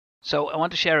So I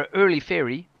want to share an early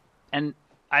theory, and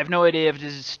I have no idea if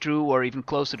this is true or even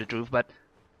close to the truth, but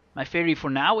my theory for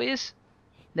now is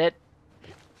that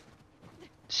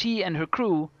she and her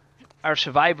crew are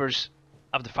survivors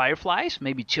of the Fireflies,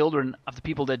 maybe children of the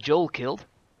people that Joel killed,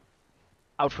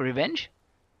 out for revenge.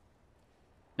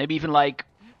 Maybe even like,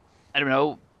 I don't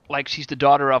know, like she's the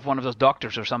daughter of one of those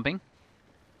doctors or something.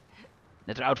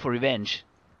 That they're out for revenge.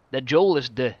 That Joel is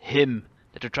the him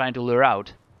that they're trying to lure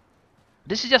out.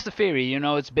 This is just a theory, you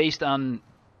know, it's based on,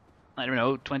 I don't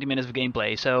know, 20 minutes of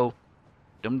gameplay, so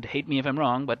don't hate me if I'm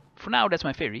wrong, but for now that's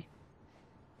my theory.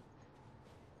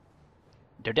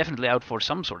 They're definitely out for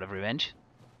some sort of revenge.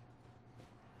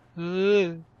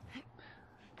 Little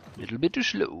bit too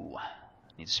slow.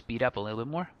 Need to speed up a little bit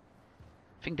more.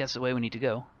 I think that's the way we need to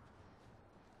go.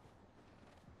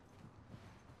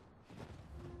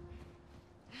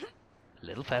 A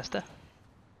little faster.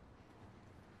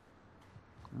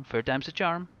 Third time's the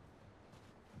charm.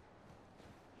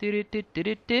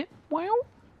 Wow.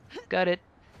 Got it.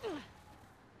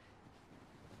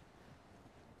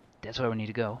 That's where we need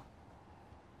to go.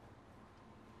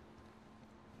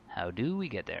 How do we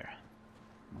get there?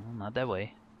 Well, not that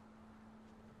way.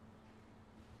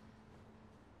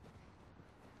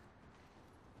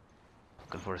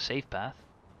 Looking for a safe path.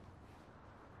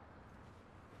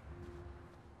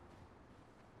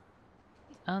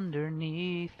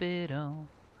 Underneath it all.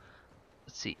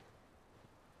 Let's see.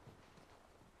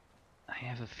 I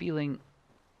have a feeling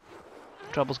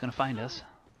trouble's gonna find us.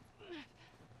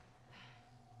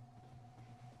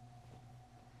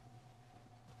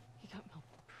 He got Mel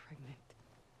pregnant.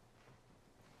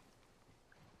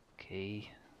 Okay.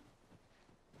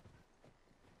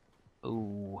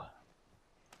 Oh.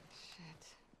 Shit.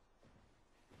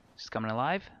 She's coming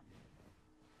alive?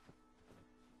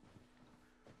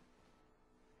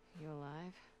 You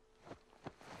alive?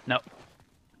 No.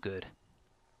 Good.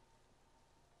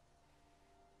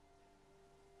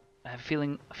 I have a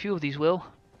feeling a few of these will.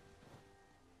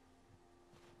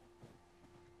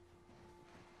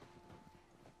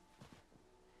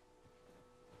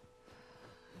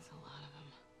 There's a lot of them.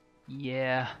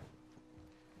 Yeah.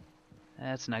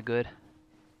 That's not good.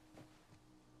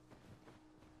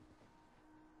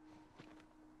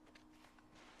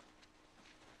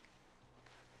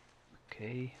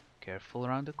 Okay, careful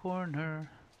around the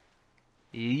corner.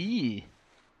 Eee.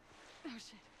 Oh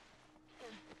shit.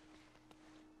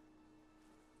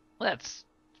 Well, that's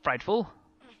frightful.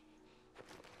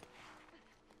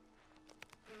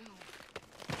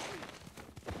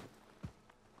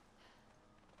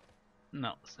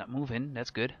 No, it's not moving. That's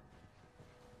good.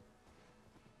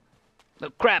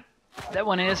 Oh crap! That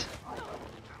one is.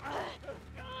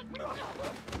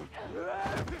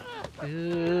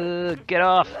 Get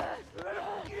off!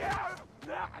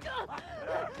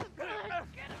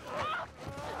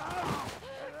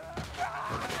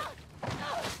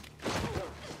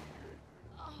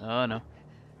 Oh no.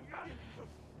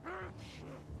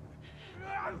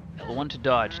 L1 to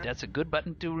dodge. That's a good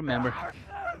button to remember.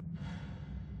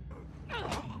 Eee.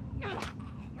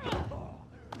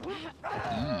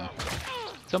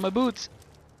 It's on my boots!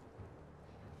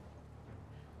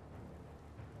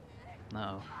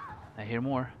 No. I hear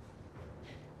more.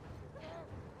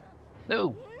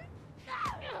 No!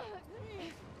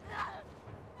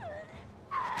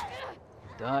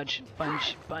 Dodge,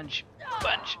 punch, punch,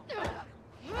 punch!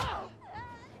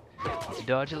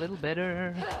 Dodge a little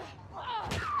better.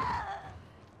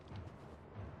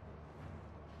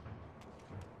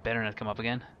 Better not come up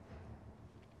again.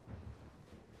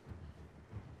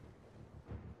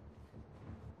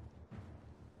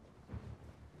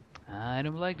 I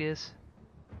don't like this.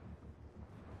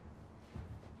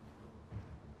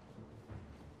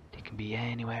 They can be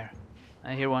anywhere.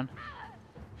 I hear one.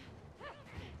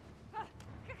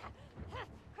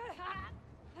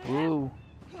 Ooh.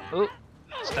 Oh,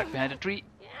 stuck behind a tree.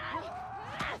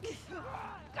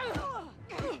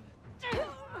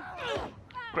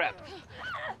 Crap.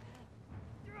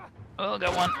 Oh,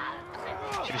 got one.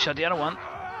 Should have shot the other one.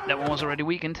 That one was already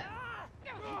weakened.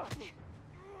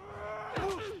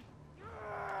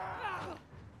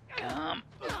 Come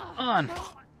on.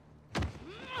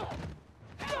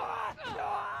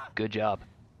 Good job.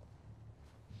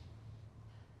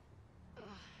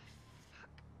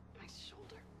 My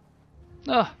shoulder.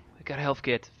 Oh, we got a health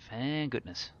kit. Thank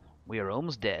goodness. We are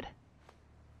almost dead.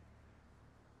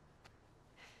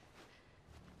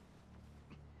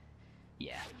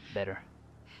 Yeah, better.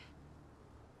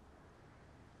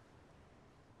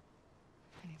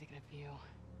 I need to get a view.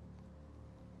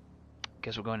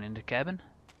 Guess we're going into the cabin.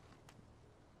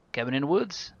 Cabin in the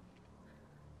woods.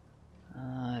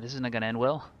 This is not gonna end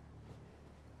well.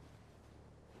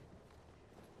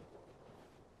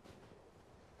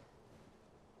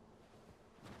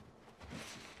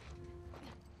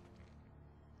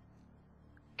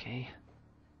 Okay.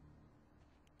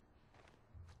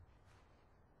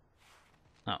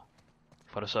 Oh.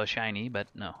 Thought I saw shiny, but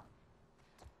no.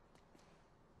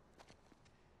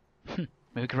 Maybe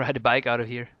we can ride a bike out of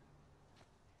here.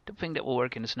 Don't think that will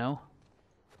work in the snow.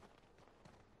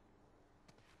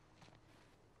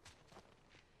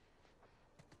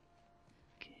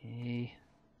 Okay.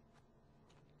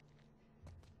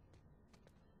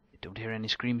 Don't hear any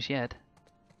screams yet.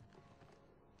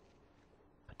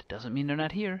 But it doesn't mean they're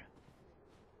not here.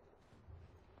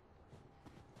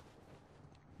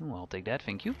 Oh, I'll take that,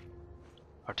 thank you.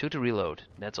 R2 to reload.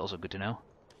 That's also good to know.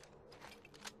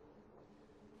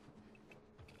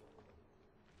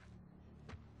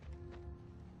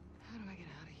 How do I get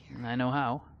out of here? I know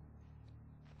how.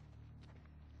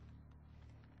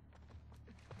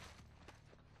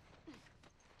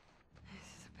 This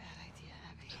is a bad idea,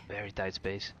 Abby. Very tight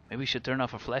space. Maybe we should turn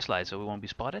off our flashlight so we won't be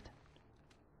spotted.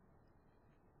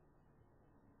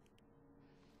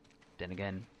 Then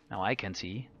again, now I can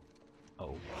see.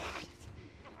 Oh.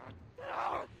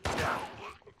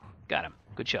 Got him.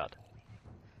 Good shot.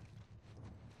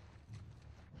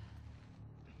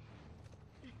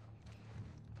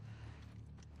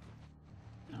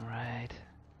 Alright.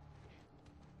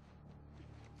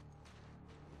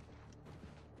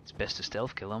 It's best to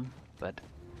stealth kill him, but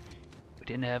we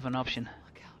didn't have an option.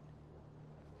 Look out.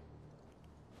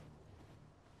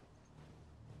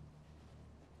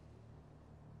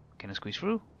 Can I squeeze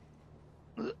through?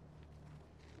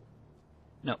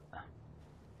 No.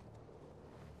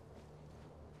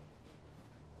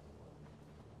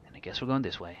 And I guess we're going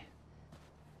this way.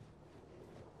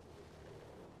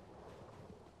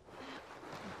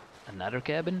 Another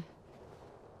cabin?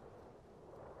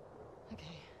 Okay,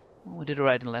 Well, we did it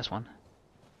right in the last one.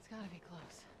 it's gotta be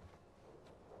close.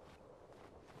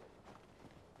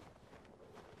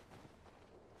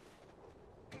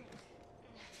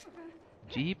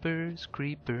 Jeepers,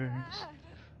 creepers.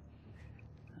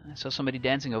 I saw somebody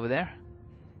dancing over there.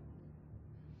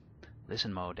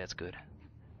 Listen mode, that's good.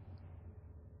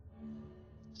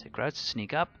 Stay crouched to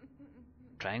sneak up.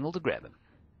 Triangle to grab him.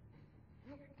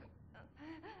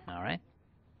 Alright.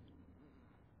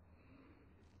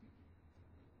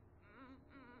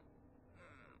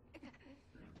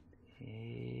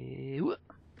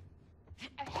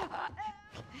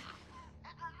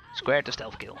 Square to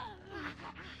stealth kill.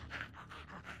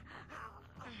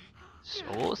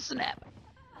 So snap.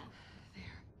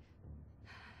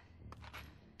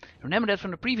 Remember that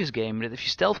from the previous game, that if you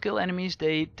stealth kill enemies,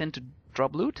 they tend to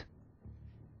drop loot?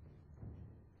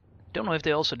 Don't know if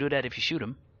they also do that if you shoot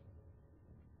them.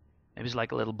 Maybe it's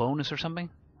like a little bonus or something?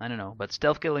 I don't know, but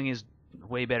stealth killing is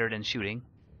way better than shooting.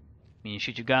 I mean, you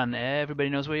shoot your gun, everybody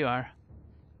knows where you are.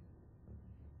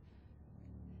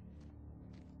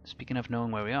 Speaking of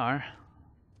knowing where we are,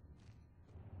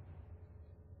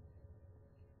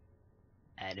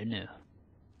 I don't know.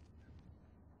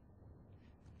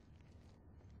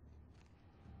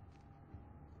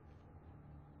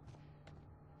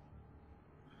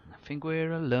 I think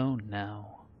we're alone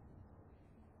now.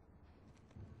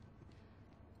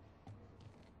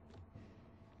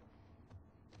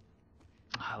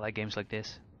 I like games like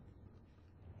this.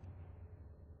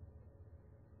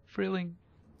 Thrilling.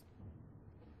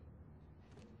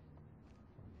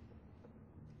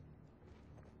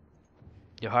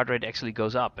 Your heart rate actually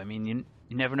goes up. I mean, you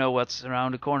never know what's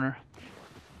around the corner.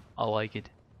 I like it.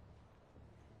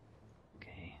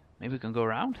 Okay, maybe we can go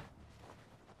around?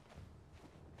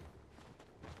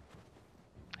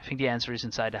 I think the answer is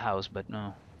inside the house, but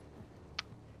no.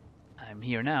 I'm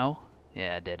here now.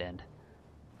 Yeah, dead end.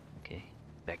 Okay,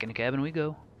 back in the cabin we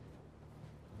go.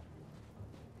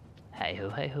 Hi ho,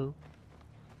 hi ho.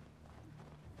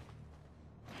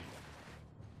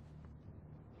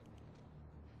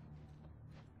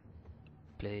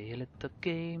 Play a little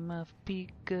game of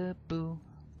peekaboo.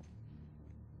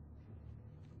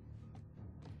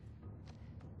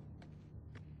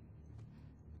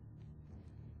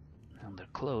 And they're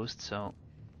closed, so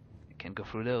I can't go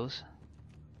through those.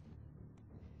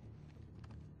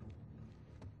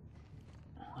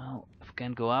 Well, if we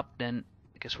can't go up, then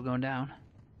I guess we're going down.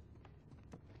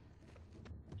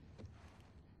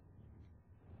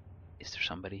 Is there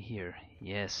somebody here?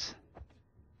 Yes.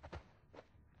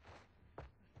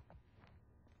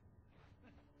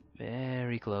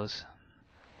 Very close.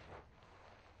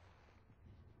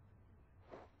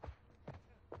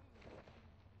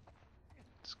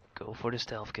 Let's go for the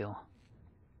stealth kill.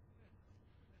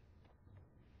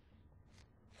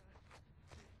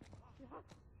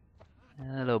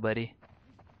 Hello, buddy.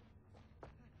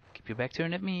 Keep your back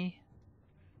turned at me.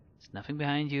 There's nothing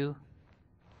behind you.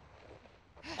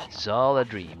 It's all a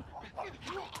dream.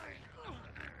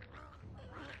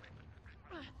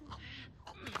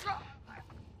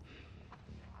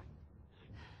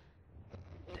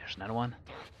 There's another one.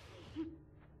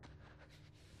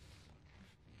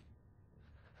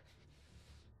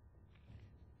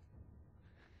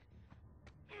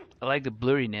 I like the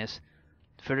blurriness.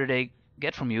 The further they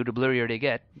get from you, the blurrier they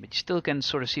get, but you still can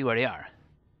sort of see where they are.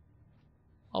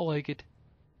 I like it.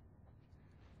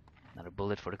 Another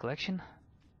bullet for the collection.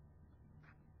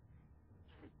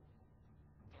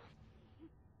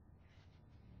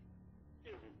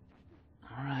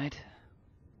 Alright.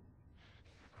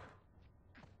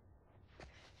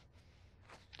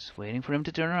 Just waiting for him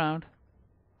to turn around.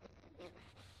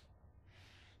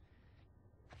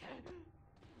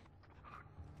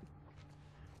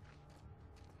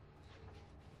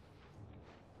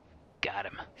 Got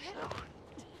him.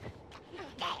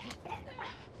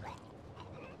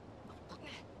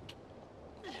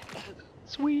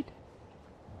 Sweet.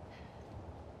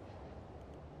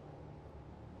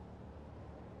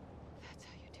 That's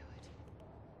how you do it.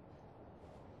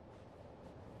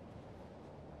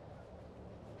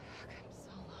 Fuck, I'm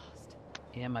so lost.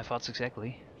 Yeah, my thoughts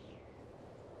exactly.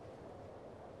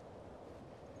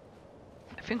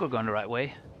 I think we're going the right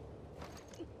way.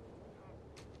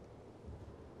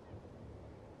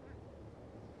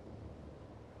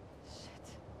 Shit.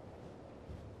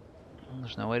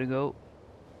 There's no way to go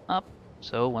up.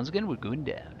 So once again, we're going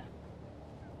down.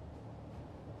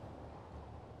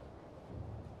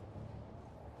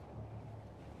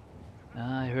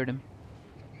 I heard him.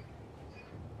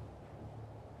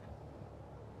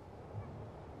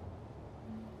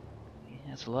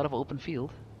 Yeah, it's a lot of open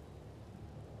field.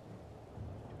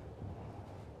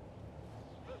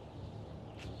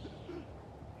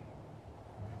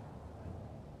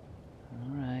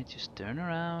 Alright, just turn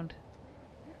around.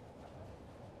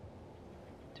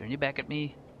 Turn your back at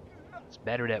me. It's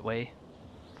better that way.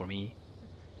 For me.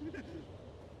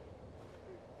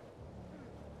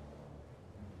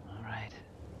 Alright.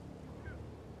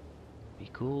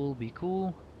 Be cool, be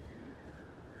cool.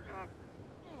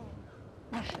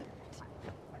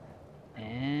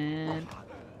 And...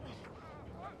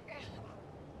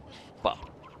 pop.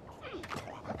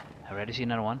 I already see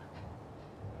another one.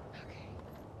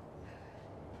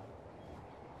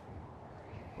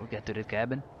 We'll get to the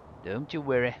cabin. Don't you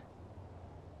worry.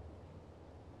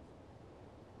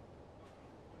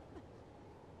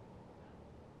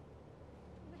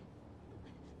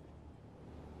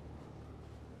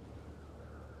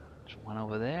 There's one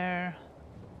over there.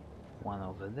 One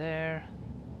over there.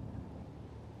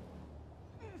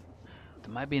 There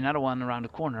might be another one around the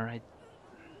corner. I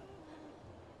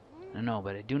don't know,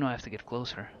 but I do know I have to get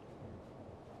closer.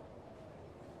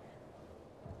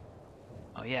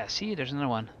 Oh yeah, see, there's another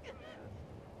one.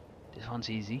 This one's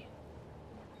easy.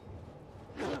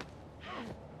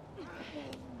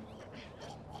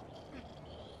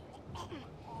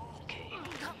 Okay.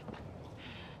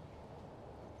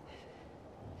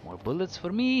 More bullets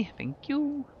for me, thank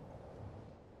you.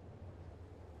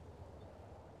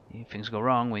 If things go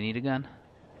wrong, we need a gun.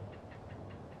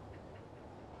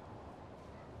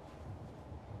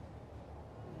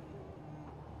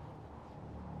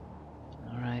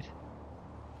 Alright.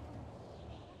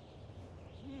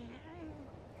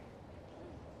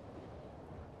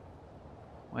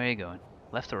 Where are you going?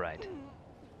 Left or right?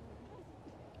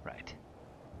 Right.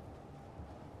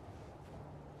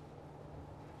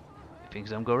 If things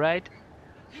don't go right,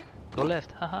 go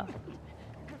left, haha.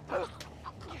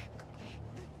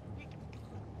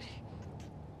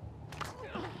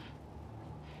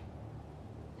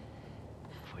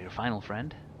 For your final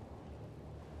friend.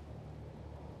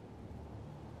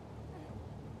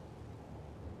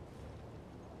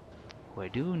 Who I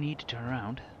do need to turn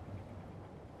around.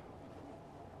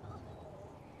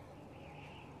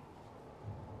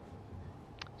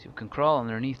 See, we can crawl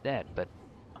underneath that, but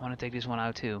I want to take this one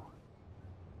out too.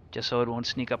 Just so it won't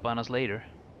sneak up on us later.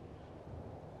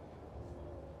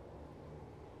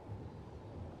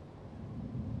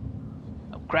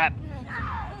 Oh crap!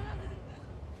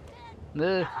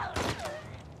 Ugh.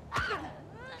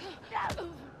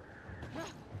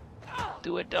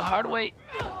 Do it the hard way.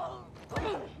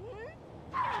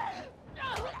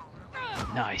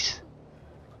 Nice.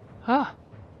 Huh.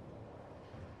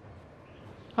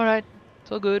 Alright.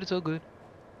 It's all good, it's all good.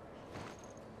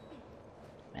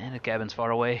 Man, the cabin's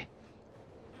far away.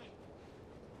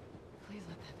 Please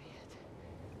let that be it.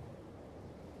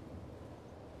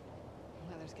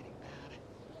 The weather's getting bad.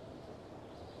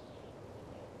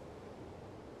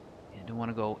 I don't want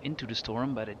to go into the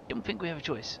storm, but I don't think we have a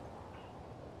choice.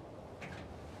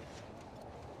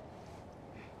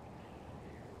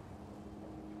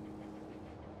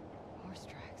 Horse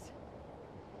tracks.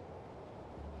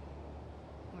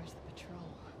 Where's the patrol?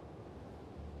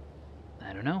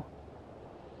 I don't know.